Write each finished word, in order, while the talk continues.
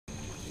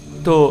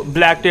तो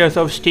black tears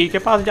of स्टी के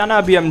पास जाना।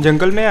 अभी हम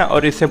जंगल में हैं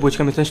और इससे पूछ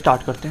के मिशन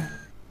स्टार्ट करते हैं।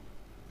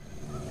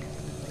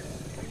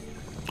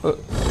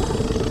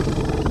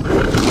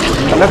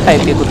 अलग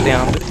टाइप के कुत्ते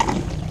यहाँ पे।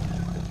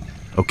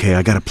 Okay,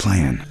 I got a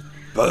plan.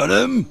 Burn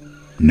him?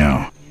 No.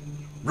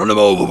 Run him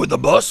over with the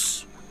bus?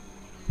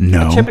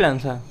 No. अच्छे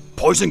प्लान्स हैं।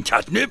 Poison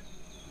catnip?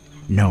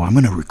 No, I'm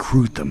gonna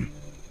recruit them.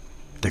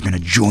 They're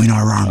gonna join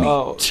our army.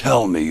 Oh,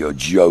 Tell me you're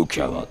क्या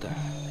joking. बात है।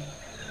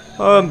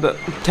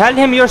 Tell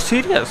him you're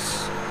serious.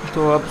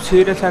 तो अब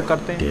serious है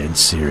करते हैं। Dead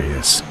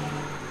serious.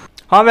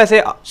 हाँ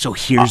वैसे So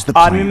here's the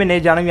आर्मी में plan. नए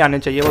जाने भी आने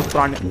चाहिए वो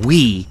पुराने।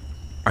 We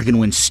are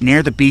gonna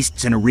ensnare the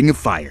beasts in a ring of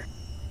fire.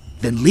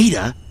 Then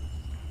Lita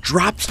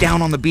drops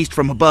down on the beast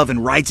from above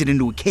and rides it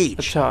into a cage.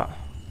 अच्छा।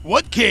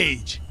 What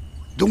cage?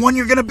 The one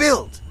you're gonna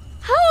build.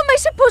 How am I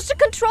supposed to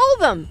control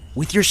them?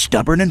 With your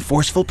stubborn and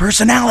forceful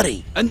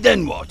personality. And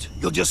then what?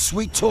 You'll just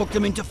sweet talk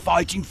them into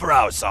fighting for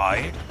our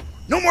side?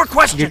 No more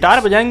questions.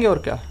 Guitar बजाएंगे और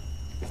क्या?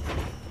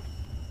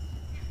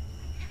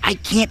 I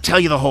can't tell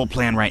you the whole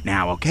plan right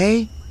now, okay?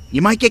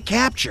 You might get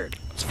captured.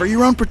 It's for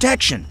your own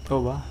protection. ओ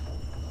वाह।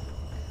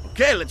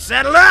 Okay, let's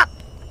settle up.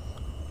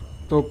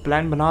 तो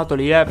plan बना तो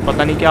लिया है,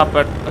 पता नहीं क्या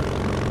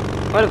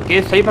पर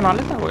केस सही बना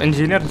लेता है वो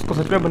इंजीनियर, इसको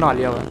सच में बना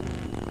लिया हुआ है।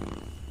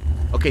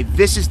 Okay,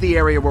 this is the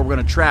area where we're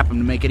gonna trap him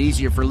to make it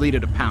easier for Lita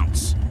to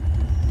pounce.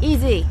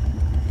 Easy.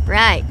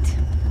 Right.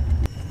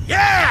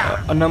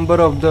 Yeah! A number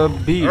of the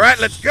beasts. All right,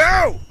 let's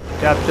go.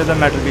 Capture the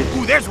metal beast.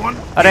 Ooh, there's one.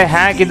 अरे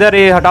हैं किधर,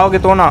 ये हटाओगे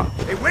तो ना।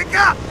 Hey, wake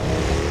up!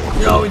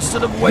 You know,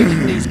 instead of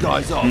waking these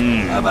guys up,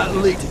 how about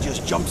Lita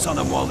just jumps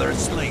on them while they're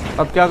asleep?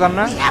 अब क्या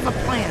करना We है? have a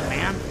plan,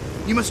 man.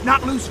 You must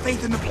not lose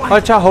faith in the plan.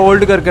 अच्छा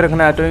hold करके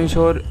रखना है तो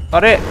ensure.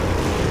 अरे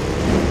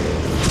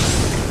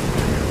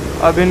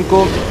अब इनको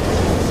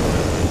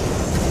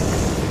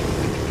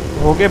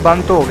हो गए,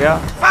 बंद तो हो गया।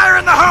 Fire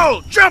in the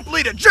hole! Jump,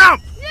 Lita,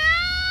 jump!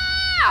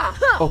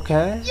 Yeah!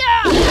 Okay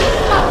Yeah!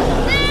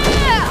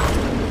 Yeah!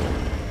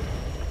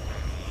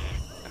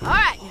 All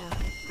right, now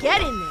get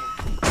in there.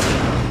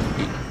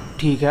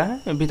 ठीक है,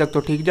 अभी तक तो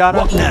ठीक जा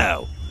रहा What है। now?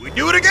 We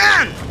do it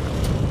again!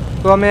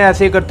 तो हमें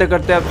ऐसे ही करते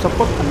करते अब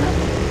सपोर्ट करना है।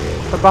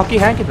 और बाकी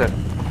हैं किधर?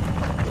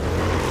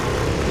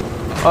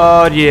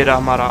 और ये रहा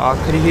हमारा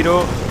आखिरी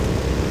hero.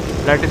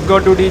 Let it go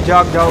Dudi,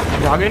 जाग जाओ।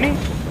 जागे नहीं?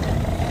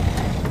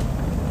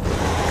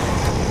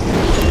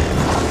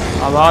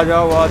 अब आ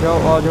जाओ आ जाओ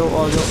आ जाओ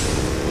आ जाओ।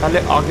 पहले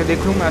आगे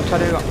देख लूँ मैं, अच्छा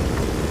रहेगा।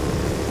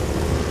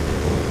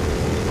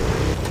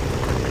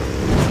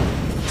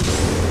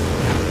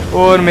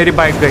 और मेरी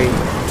बाइक गई।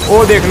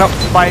 ओ देखना,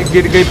 बाइक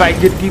गिर गई, बाइक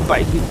गिर गई,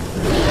 बाइक गिर।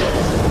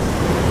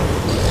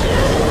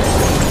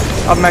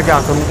 अब मैं क्या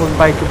करूँ? उस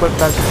बाइक के ऊपर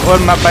बैठ, और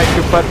मैं बाइक के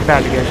ऊपर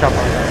बैठ गया।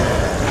 शाबाश।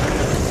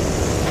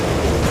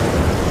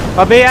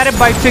 अबे यार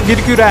बाइक से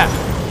गिर क्यों रहा है?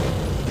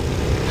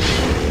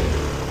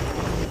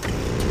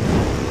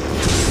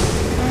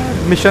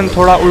 मिशन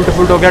थोड़ा उल्ट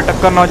पुल्ट हो गया,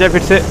 टक्कर ना हो जाए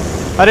फिर से।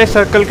 अरे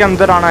सर्कल के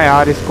अंदर आना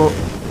यार इसको।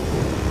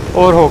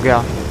 और हो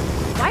गया।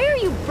 Why are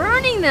you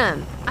burning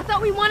them? I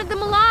thought we wanted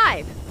them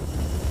alive.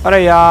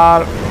 अरे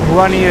यार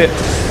हुआ नहीं है,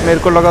 मेरे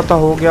को लगा था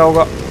हो गया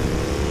होगा।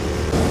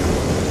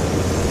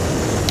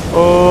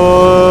 ओ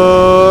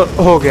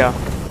हो गया।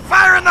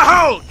 Fire in the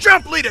hole!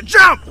 Jump, Lita,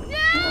 jump!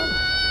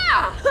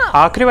 Yeah!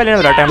 आखिरी वाले ने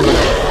बड़ा टाइम लगा।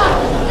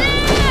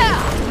 Yeah!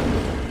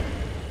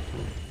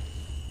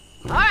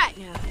 All right,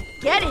 now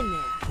get in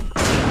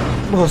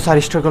there. बहुत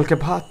सारी स्ट्रगल के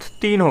बाद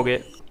 3 हो गए।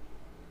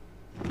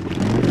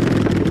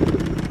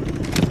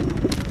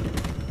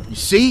 You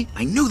see?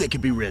 I knew they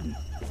could be ridden.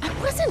 I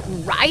wasn't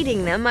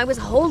riding them, I was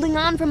holding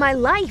on for my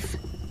life.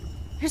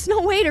 There's no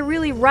way to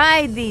really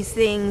ride these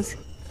things.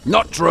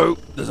 Not true.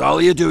 The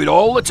Zalia do it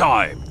all the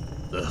time.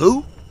 The who?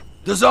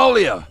 The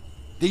Zalia.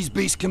 These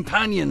beast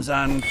companions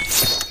and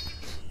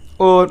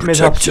और मेरे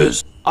हिसाब से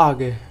protectors.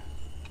 आगे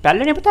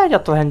पहले नहीं बताया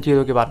जाता है इन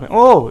चीज़ों के बारे में।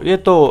 ओह ये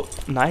तो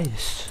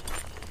नाइस।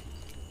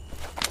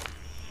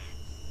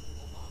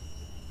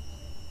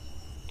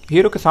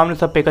 हीरो के सामने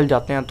सब पिघल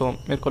जाते हैं तो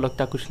मेरे को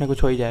लगता है कुछ ना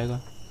कुछ हो ही जाएगा।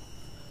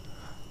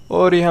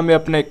 और ये हमें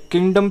अपने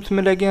किंगडम्स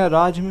में लगे हैं,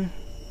 राज में।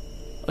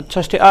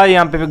 अच्छा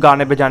यहाँ पे भी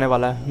गाने बजाने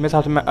वाला है मेरे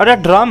साथ में। अरे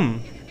drum.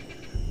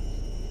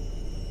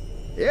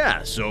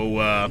 Yeah, so,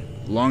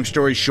 long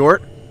story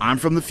short, I'm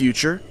from the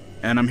future,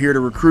 and I'm here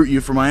to recruit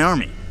you for my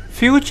army.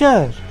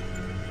 Future.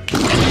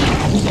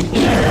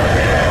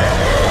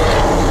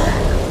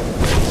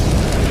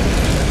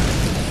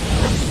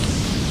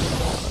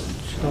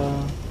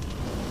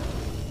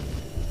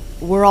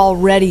 We're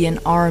already an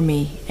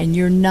army, and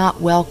you're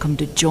not welcome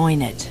to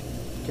join it.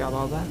 क्या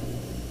बात है?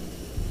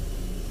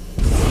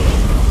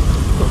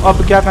 तो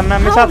अब क्या करना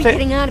है मेरे How are हिसाब we से?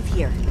 getting out of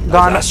here?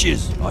 गाना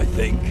Ashes, I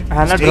think.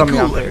 है ना Stay ड्रम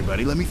यहाँ cool, पे।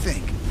 everybody. Let me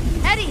think.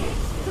 Eddie,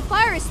 the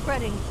fire is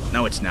spreading.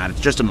 No, it's not.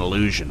 It's just an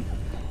illusion.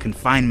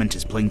 Confinement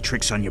is playing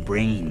tricks on your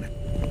brain.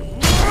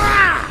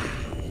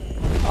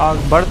 आग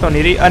बढ़ तो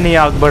नहीं रही, नहीं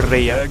आग बढ़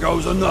रही है। There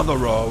goes another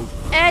road.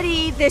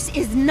 Eddie, this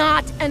is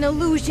not an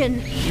illusion.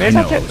 मेरे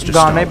No, हिसाब it's से just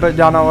गाना ही stalling.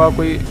 बजाना होगा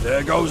कोई।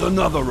 There goes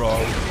another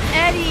road.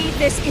 Eddie,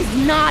 this is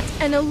not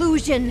an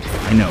illusion.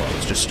 I know, I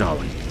was just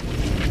stalling.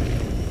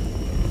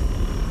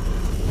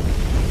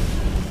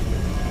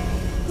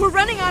 We're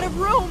running out of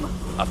room.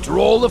 After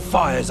all the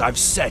fires I've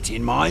set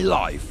in my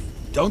life,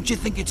 don't you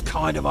think it's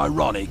kind of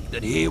ironic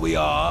that here we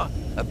are,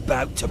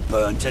 about to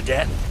burn to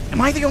death?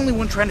 Am I the only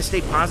one trying to stay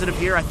positive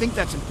here? I think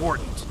that's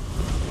important.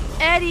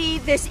 Eddie,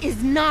 this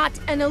is not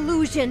an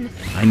illusion.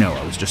 I know,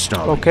 I was just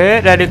stalling. Okay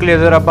रेडिक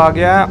laser अब आ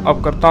गया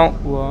अब करता हूँ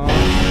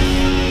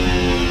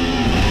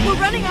We're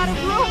running out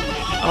of room.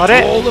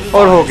 अरे All the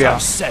और हो fires गया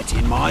I've set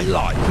in my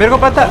life. मेरे को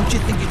पता Don't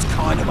you think it's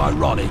kind of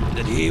ironic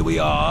that here we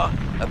are,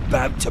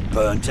 about to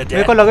burn to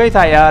मेरे को death? लगा ही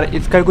था यार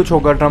इसका ही कुछ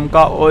होगा ड्रम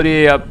का और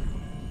ये अब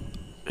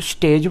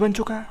स्टेज बन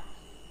चुका है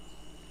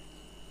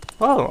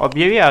ओह अब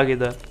ये भी आ गया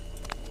इधर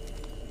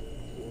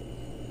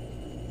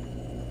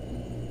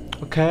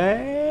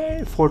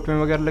ओके फोर्ट में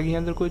वगैरह लगी है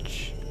अंदर कुछ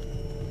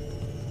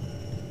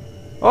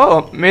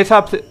ओह मेरे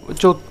हिसाब से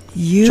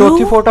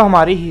चौथी फोटो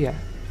हमारी ही है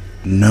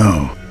No,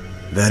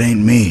 that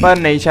ain't me. पर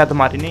नहीं शायद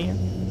हमारी नहीं है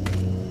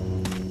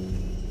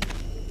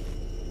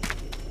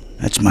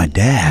That's my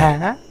dad.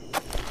 हैं?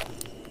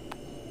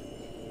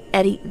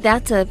 Eddie,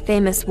 that's a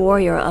famous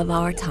warrior of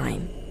our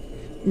time.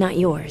 Not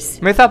yours.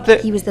 मेरे हिसाब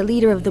से He was the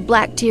leader of the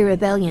Black Tear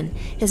Rebellion.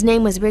 His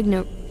name was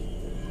Ragnarok.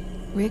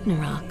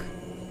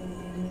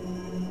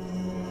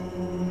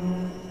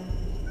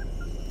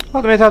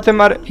 मेरे हिसाब से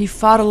हमारे He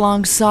fought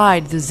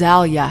alongside the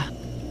Zalya.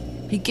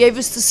 He gave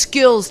us the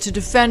skills to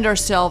defend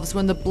ourselves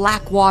when the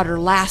Blackwater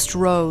last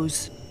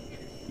rose.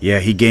 Yeah,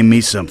 he gave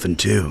me something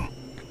too.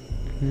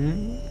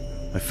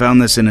 I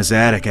found this in his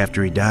attic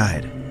after he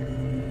died.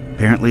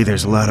 Apparently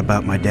there's a lot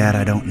about my dad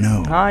I don't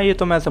know. हाँ ये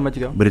तो मैं समझ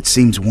गया But it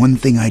seems one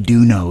thing I do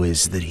know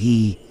is that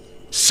he,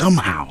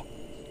 somehow,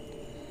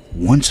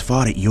 once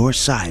fought at your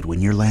side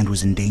when your land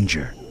was in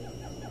danger.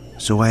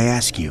 So I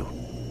ask you,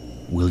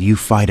 will you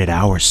fight at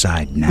our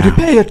side now?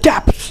 Repay your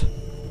debts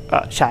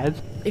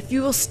शायद If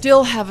you will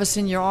still have us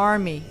in your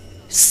army,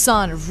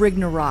 son of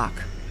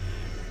Ragnarok.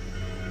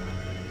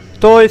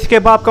 तो इसके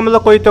बाप का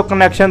मतलब कोई तो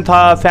connection था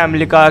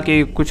family का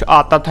कि कुछ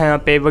आता था यहाँ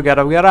पे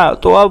वगैरह वगैरह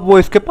तो अब वो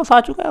इसके पास आ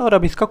चुका है और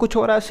अब इसका कुछ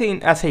हो रहा है सीन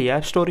ऐसे ही है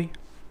स्टोरी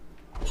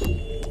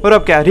और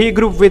अब क्या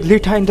regroup with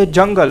लीठा in the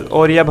jungle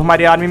और ये अब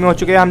हमारी आर्मी में हो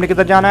चुके हैं हमने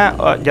किधर जाना है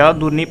ज़्यादा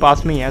दूर नहीं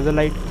पास में ही है द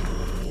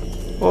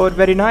लाइट और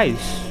वेरी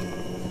नाइस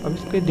अब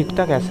इसके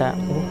दिखता कैसा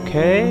है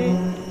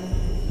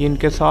ओके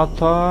इनके साथ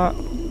था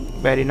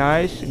वेरी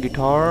नाइस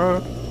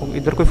गिटार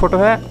इधर कोई फोटो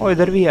है और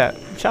इधर भी है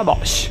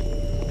शाबाश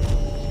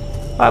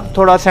अब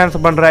थोड़ा सेंस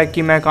बन रहा है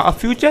कि मैं कहाँ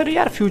फ्यूचर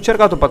यार फ्यूचर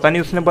का तो पता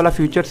नहीं उसने बोला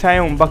फ्यूचर से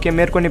आया हूँ बाकी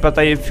मेरे को नहीं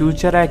पता ये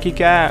फ्यूचर है कि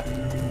क्या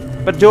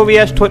है पर जो भी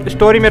है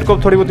स्टोरी मेरे को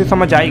थोड़ी बहुत ही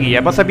समझ आएगी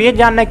है बस अब ये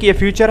जानना है कि ये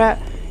फ्यूचर है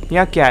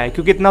या क्या है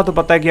क्योंकि इतना तो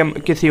पता है कि हम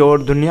किसी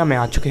और दुनिया में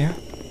आ चुके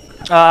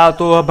हैं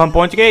तो अब हम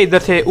पहुँच गए इधर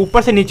से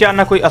ऊपर से नीचे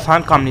आना कोई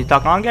आसान काम नहीं था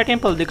कहाँ गया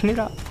टेम्पल दिख नहीं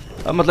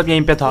रहा मतलब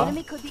यहीं पे था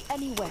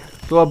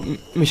तो अब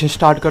मिशन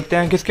स्टार्ट करते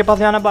हैं किसके पास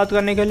जाना बात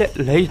करने के लिए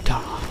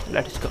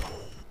let's go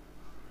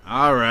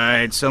All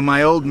right, so my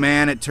old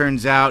man, it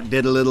turns out,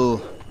 did a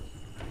little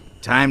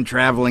time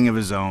traveling of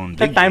his own.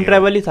 Big time deal.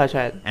 Travel ही था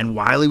शायद And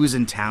while he was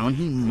in town,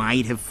 he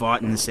might have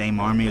fought in the same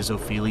army as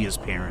Ophelia's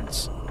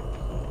parents.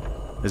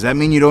 Does that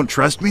mean you don't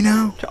trust me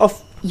now?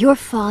 Your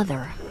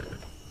father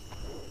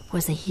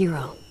was a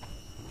hero.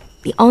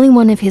 The only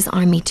one of his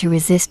army to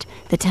resist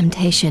the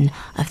temptation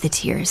of the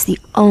tears. The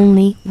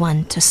only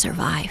one to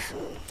survive.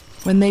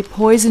 When they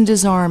poisoned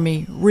his army,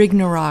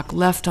 Ragnarok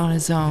left on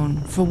his own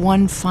for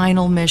one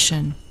final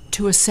mission.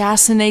 To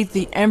assassinate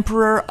the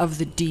Emperor of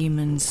the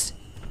Demons.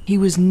 He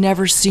was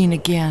never seen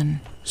again.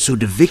 So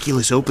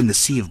Diviculus opened the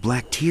Sea of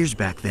Black Tears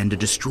back then to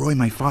destroy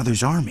my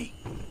father's army.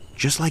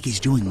 Just like he's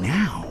doing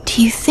now.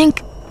 Do you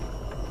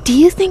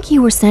think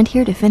you were sent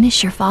here to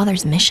finish your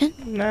father's mission?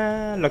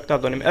 nah, लगता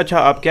तो नहीं अच्छा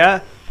अब क्या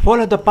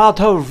follow the path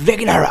of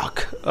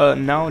Ragnarok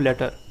now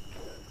later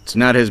It's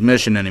not his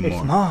mission anymore.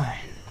 it's mine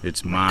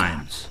It's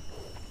mine.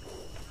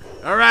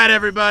 All right,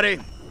 everybody.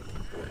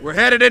 We're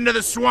headed into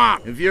the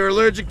swamp. If you're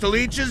allergic to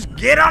leeches,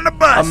 get on the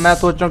bus. अब मैं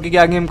सोच रहा हूँ कि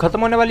क्या game खत्म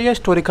होने वाली है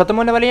स्टोरी खत्म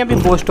होने वाली है अभी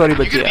बहुत स्टोरी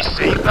बची है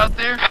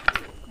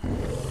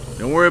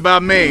Don't worry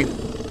about me.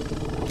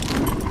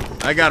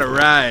 I got a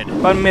ride.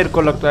 पर मेरे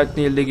को लगता है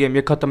इतनी जल्दी गेम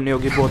ये खत्म नहीं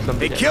होगी बहुत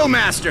लंबी Hey,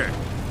 Killmaster.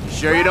 You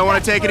sure you don't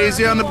want to take it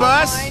easy on the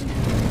bus?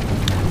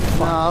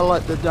 No, I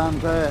like the damn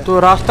bear. तो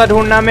रास्ता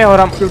ढूंढना में और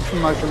हम Good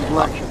for making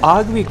black.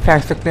 आग भी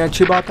फेंक सकते हैं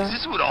अच्छी बात है Is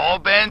this what all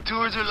band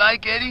tours are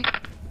like, Eddie?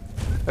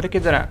 अरे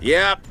किधर है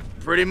Yep,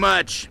 pretty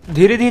much.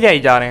 धीरे धीरे ही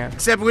जा रहे हैं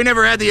Except we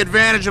never had the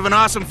advantage of an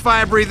awesome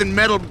fire-breathing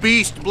metal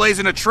beast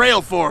blazing a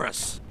trail for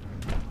us.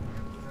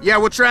 Yeah,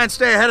 we'll try and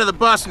stay ahead of the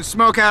bus and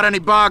smoke out any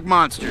bog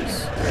monsters.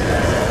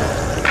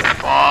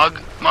 Fog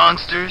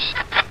monsters?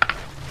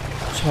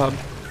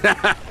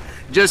 अच्छा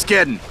Just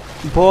kidding.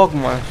 Bog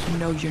मस्त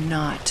No, you're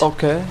not.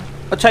 Okay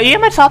अच्छा ये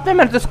मैं साथ में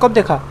मैंने इसको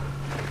देखा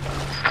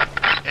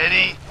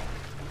Eddie,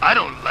 I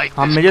don't like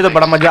हाँ this मुझे तो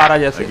बड़ा place. मजा आ रहा है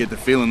I जैसे get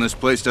the feeling this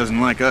place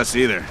doesn't like us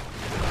either.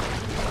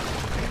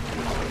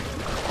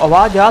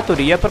 आवाज आ तो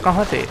रही है पर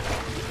कहाँ से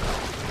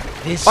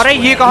अरे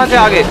ये कहाँ से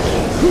आ गए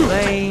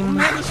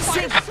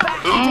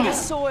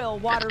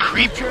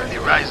Creepy when they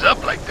rise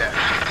up like that.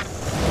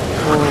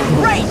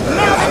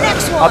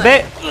 अबे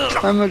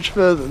How much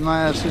further? My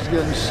ass is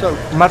getting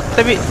soaked.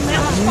 मरते भी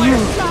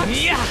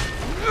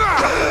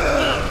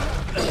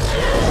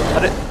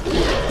अरे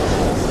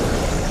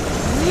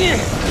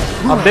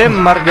अबे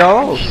मर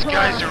जाओ। These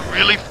guys are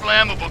really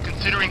flammable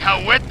considering how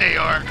wet they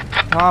are.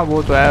 हाँ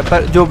वो तो है,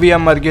 पर जो भी है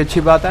मर गई,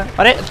 अच्छी बात है।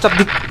 अरे सब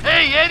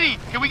Hey Eddie,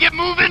 can we get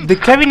moving?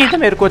 दिखे भी नहीं थे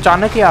मेरे को,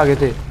 अचानक ही आ गए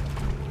थे।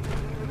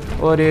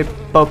 और ये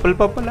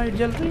पर्पल लाइट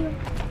जल रही है।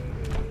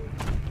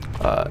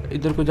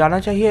 इधर को जाना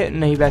चाहिए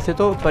नहीं वैसे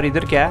तो, पर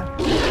इधर क्या है?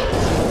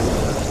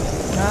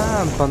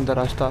 हाँ बंद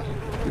रास्ता,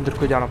 इधर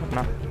को जाना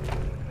पड़ना।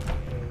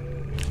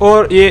 और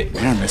ये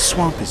Man, this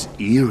swamp is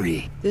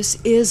eerie. This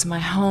is my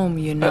home,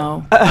 you know.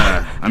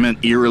 I meant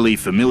eerily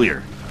familiar.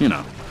 You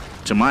know,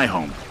 to my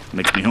home.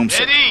 Makes me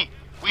homesick. Eddie,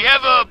 we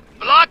have a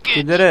blockage.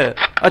 इधर है।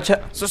 अच्छा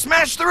So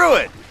smash through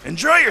it.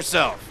 Enjoy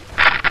yourself.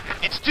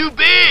 It's too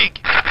big.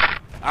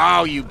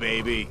 Oh, you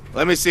baby.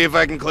 Let me see if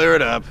I can clear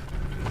it up.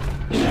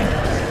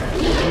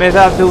 मेरे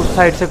हिसाब से उस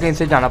side से कहीं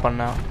से जाना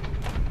पड़ना है।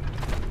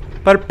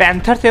 पर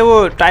पैंथर थे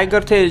वो,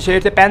 टाइगर थे,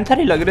 शेर थे, पैंथर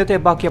ही लग रहे थे,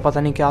 बाकी पता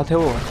नहीं क्या थे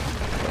वो।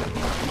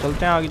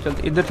 चलते हैं आगे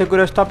चलते। इधर से कोई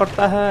रास्ता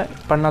पड़ता है,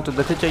 पढ़ना तो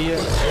इधर से चाहिए।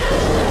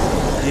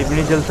 ये भी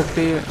नहीं जल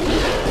सकती,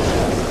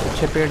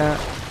 अच्छे पेड़ हैं।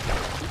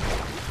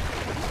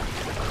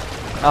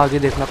 आगे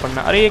देखना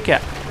पड़ना। अरे ये क्या?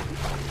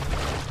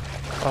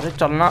 अरे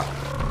चलना।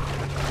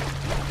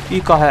 ई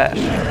का है,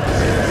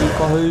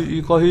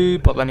 ई का ही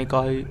पता नहीं का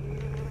है।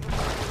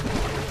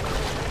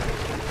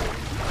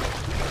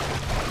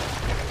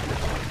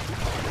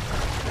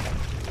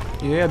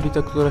 ये अभी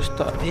तक तो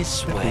रास्ता।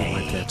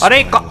 अरे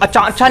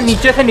अच्छा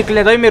नीचे से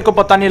निकलेगा, मेरे को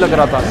पता नहीं लग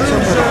रहा था।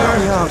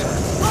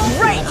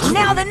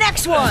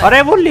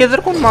 अरे वो लेजर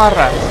कौन मार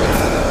रहा है?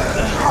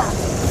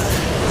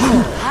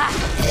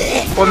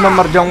 और मैं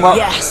मर जाऊंगा।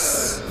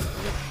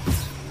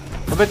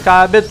 अबे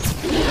काबिल,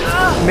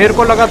 मेरे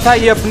को लगा था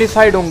ये अपनी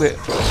साइड होंगे।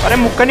 अरे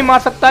मुक्का नहीं मार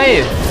सकता ये,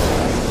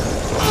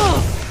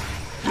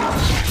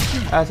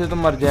 ऐसे तो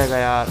मर जाएगा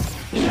यार।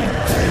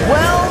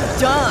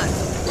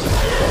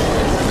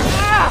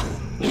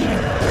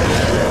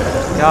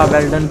 क्या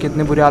वेल्डन,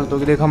 कितनी बुरी हालत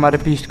होगी। देख हमारे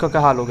पीस का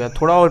क्या हाल हो गया।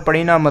 थोड़ा और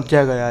पड़ी ना मर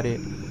जाएगा यार ये।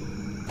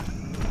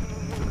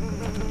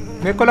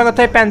 मेरे को लगा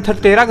था ये पैंथर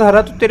तेरा घर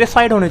है तो तेरे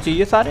साइड होने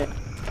चाहिए सारे।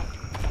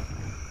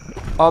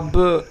 अब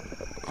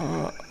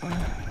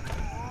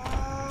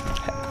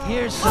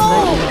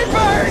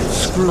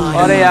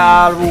अरे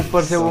यार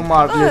ऊपर से वो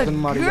मार दिया, तुम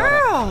मार दिया।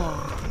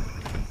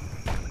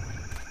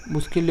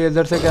 उसकी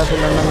लेजर से कैसे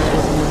लड़ना मेरे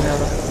को समझ नहीं आ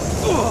रहा।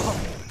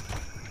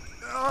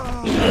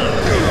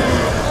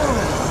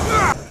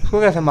 इसको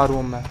कैसे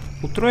मारूं मैं?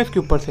 उतरूं इसके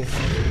ऊपर से?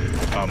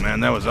 Oh man,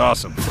 that was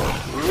awesome.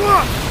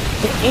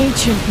 The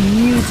ancient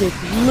music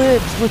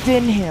lives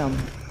within him.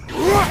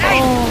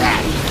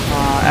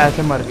 हाँ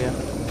ऐसे मर गया।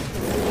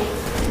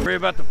 Worry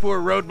about the poor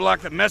roadblock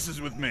that messes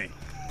with me.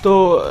 तो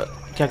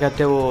क्या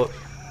कहते वो,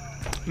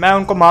 मैं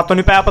उनको मार तो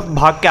नहीं पाया, पर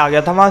भाग के आ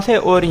गया था वहाँ से।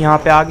 और यहाँ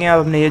पे आ गया। अब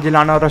हमने ये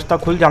जलाना और रास्ता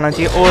खुल जाना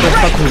चाहिए। और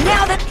रास्ता खुल गया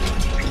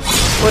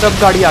और अब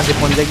गाड़ी आगे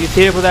पहुँच जाएगी।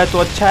 सेफ हो जाए तो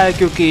अच्छा है,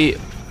 क्योंकि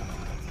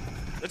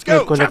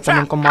मेरे को लगता है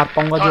मैं उनको मार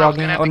पाऊंगा जो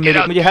आगे हैं। और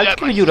मुझे हेल्थ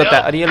की भी जरूरत है।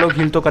 अरे ये लोग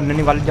हील तो करने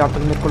नहीं वाले जहाँ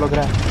तक मेरे को लग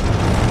रहा है।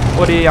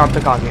 और ये यहाँ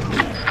तक आ गए।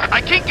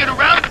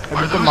 अब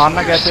इनको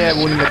मारना कैसे है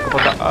वो नहीं मेरे को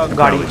पता।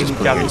 गाड़ी के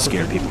नीचे आ गई।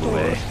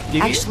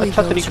 ये भी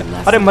अच्छा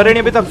तरीका। अरे मरे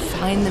नहीं अभी तक।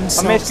 हमें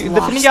इधर से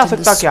नहीं जा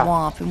सकता क्या?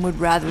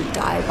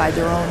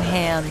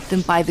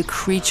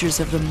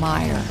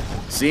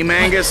 See,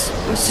 Mangus?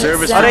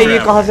 Service. अरे ये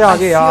कहाँ से आ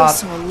गए यार?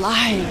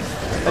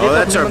 Oh,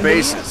 that's our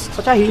bases.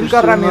 अच्छा हील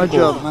कर रहा है मेरे My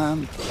job, को। man.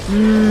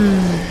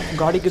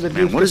 गाड़ी किधर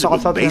गई? Man, what is it साथ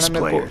with साथ bass रहना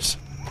मेरे players?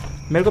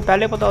 को। मेरे को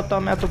पहले पता होता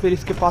मैं तो फिर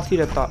इसके पास ही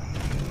रहता।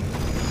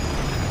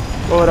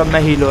 और अब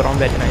मैं हील हो रहा हूँ,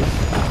 वेरी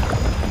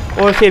नाइस।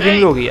 और सेविंग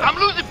भी हो गई है। I'm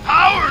losing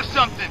power or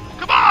something.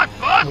 Come on,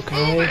 bud.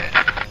 Okay. Move it.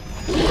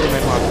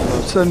 मैं मार दूंगा।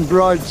 Send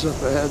brides up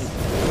ahead.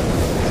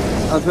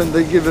 I think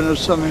they're giving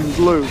us something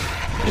blue.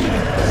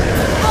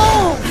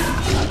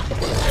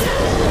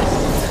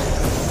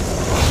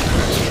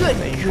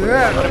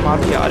 अरे मार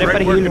दिया। अरे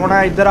पर हील होना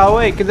है। इधर आओ।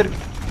 किधर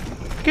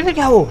किधर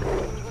क्या हो?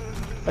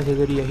 अच्छा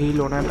इधर ये हील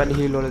होना है, पहले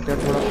हील हो लेते हैं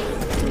थोड़ा।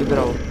 इधर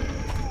आओ।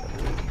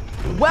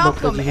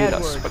 Welcome, Dr. Heal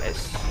us, Edward.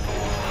 please.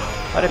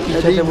 अरे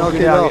पीछे से वो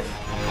गिरे आगे।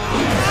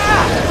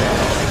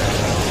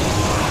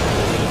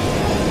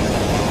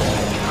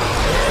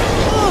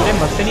 अरे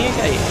मरते नहीं है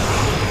क्या ये?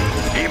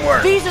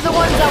 These are the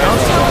ones I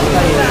was telling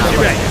you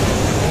about.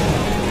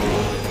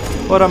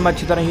 और अब मैं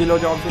अच्छी तरह हील हो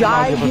जाऊँ फिर मैं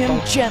आगे Guide बढ़ता him हूँ।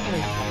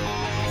 gently.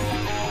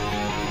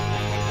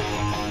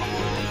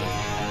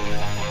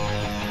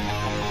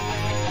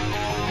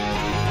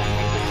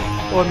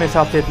 और मेरे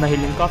हिसाब से इतना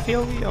हीलिंग काफी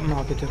होगी। अब मैं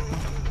आगे देखता हूँ।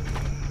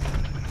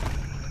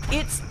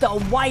 It's the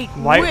White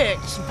White-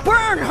 Witch.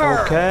 Burn her.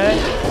 Okay.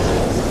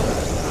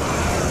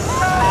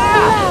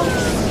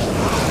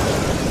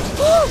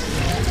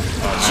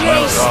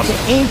 Jace, the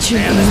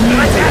ancient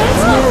music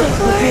lives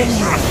within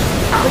him.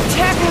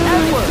 Protect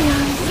Edward.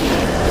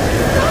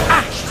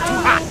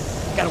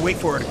 Gotta wait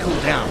for her to cool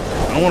down.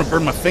 I don't want to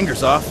burn my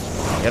fingers off.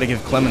 Gotta give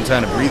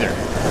Clementine a breather.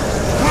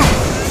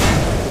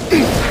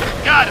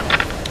 Got him.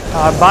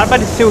 बार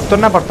बार इससे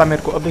उतरना पड़ता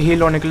मेरे को, अभी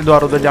heal होने के लिए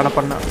द्वार उधर जाना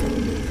पड़ना।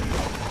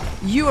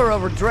 You are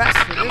overdressed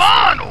for Come this.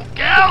 on, old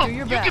gal! Do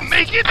your You can best.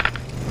 make it!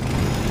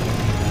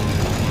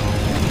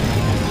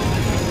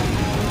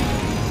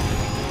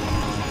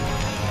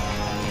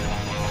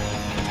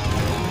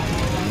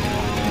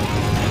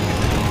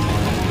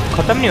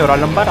 खत्म नहीं हो रहा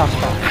लंबा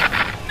रास्ता।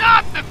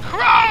 Not the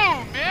crow,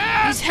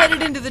 man! He's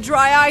headed into the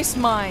dry ice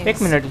mines.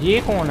 एक मिनट,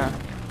 ये कौन है?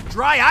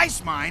 Dry ice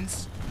mines?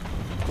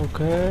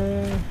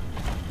 ओके।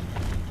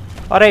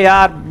 अरे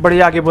यार बड़े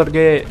आगे बढ़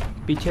गए,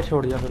 पीछे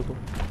छोड़ दिया मेरे को।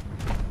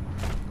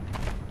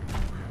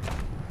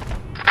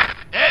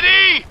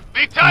 Eddie!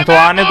 Big हाँ time तो bad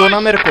आने दो ना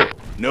boys! मेरे को।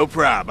 No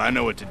prob, I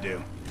know what to do.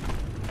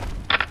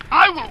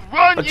 I will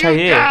run अच्छा, you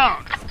ये। down!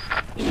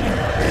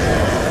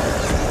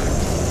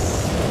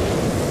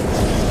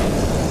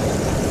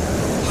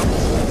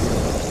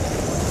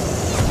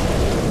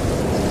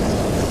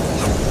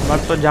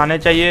 मत तो जाने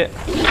चाहिए।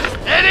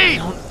 Eddie!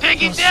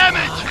 Taking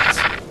damage!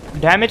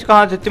 डैमेज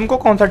कहाँ से? तुमको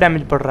कौन सा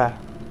डैमेज पड़ रहा है?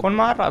 कौन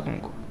मार रहा है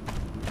तुमको?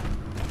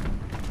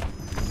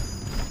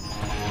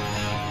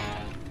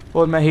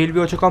 और मैं हील भी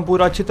हो चुका हूँ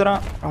पूरा अच्छी तरह,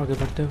 आगे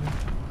बढ़ते हुए।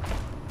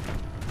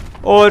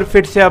 और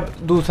फिर से अब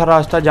दूसरा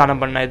रास्ता जाना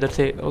पड़ना है इधर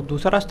से। और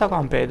दूसरा रास्ता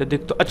कहाँ पे है? इधर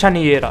देख तो, अच्छा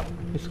नहीं ये रहा।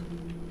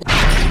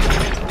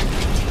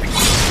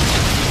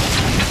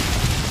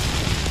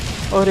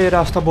 और ये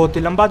रास्ता बहुत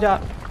ही लंबा जा।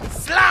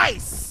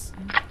 Slice!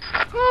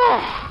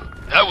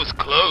 That was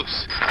close.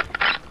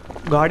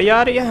 गाड़ी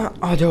आ रही है,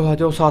 आ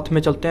जाओ साथ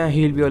में चलते हैं।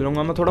 हील भी हो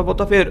लूंगा मैं थोड़ा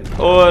बहुत फिर।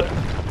 और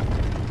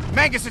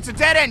Mangus, it's a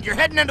dead end. You're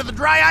heading into the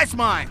dry ice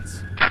mines.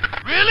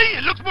 Really?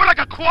 It looks more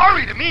like a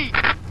quarry to me.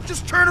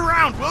 Just turn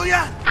around, will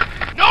ya?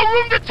 No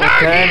room to turn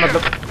okay, here!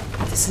 मतलब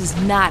This is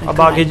not a अब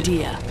good आगे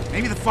idea.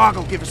 Maybe the fog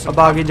will give us some. अब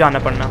आगे जाना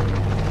पड़ना।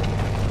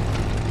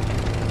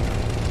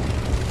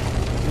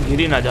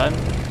 गिरी ना जाए।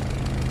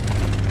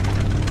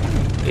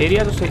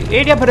 Area तो सही,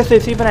 एरिया भरे से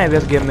इसी बनाए हुए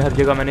इस गेम में, हर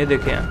जगह मैंने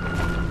देखे हैं।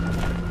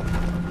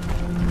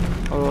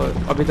 और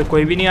अभी तक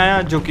कोई भी नहीं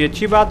आया, जो कि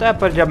अच्छी बात है।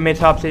 पर जब मेरे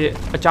हिसाब से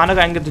अचानक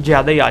आएंगे तो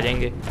ज़्यादा ही आ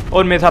जाएंगे।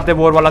 और मेरे हिसाब से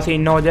वॉर वाला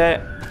सीन ना हो जाए,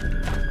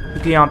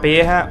 क्योंकि यहाँ पे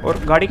ये है। और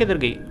गाड़ी किधर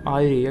गई? आ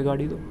ही रही है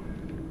गाड़ी तो।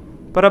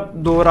 पर अब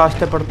दो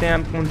रास्ते पड़ते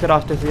हैं, कौन से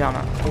रास्ते से जाना?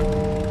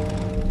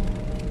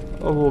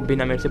 और वो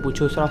बिना मेरे से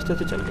पूछे उस रास्ते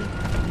से चल गए।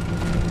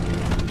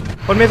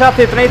 और मेरे हिसाब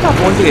से इतना ही था,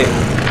 पहुँच गए।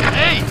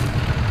 Hey!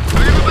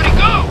 Where'd everybody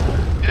go?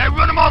 Did I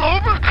run them all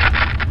over?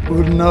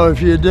 Wouldn't know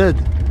if you did.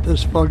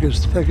 This fog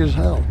is thick as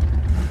hell.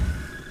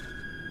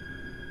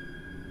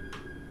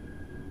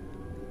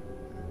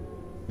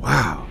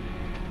 Wow.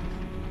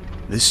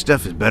 This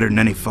stuff is better than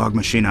any fog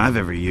machine I've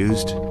ever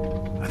used.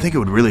 I think it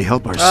would really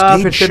help our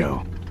stage फिर से- show.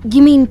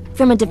 You mean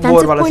from a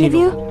defensive वाला point of scene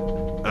view?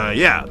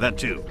 Yeah, that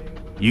too.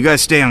 You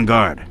guys stay on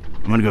guard.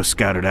 I'm gonna go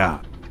scout it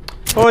out.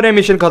 और ये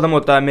mission खत्म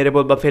होता है मेरे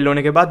बहुत फेल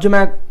होने के बाद, जो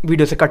मैं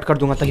वीडियो से कट कर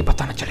दूंगा ताकि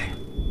पता ना चले।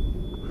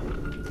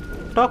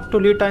 Talk to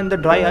लीटा in the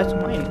dry ice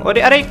mine. और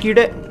अरे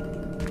कीड़े।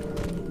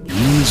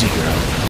 Easy, girl.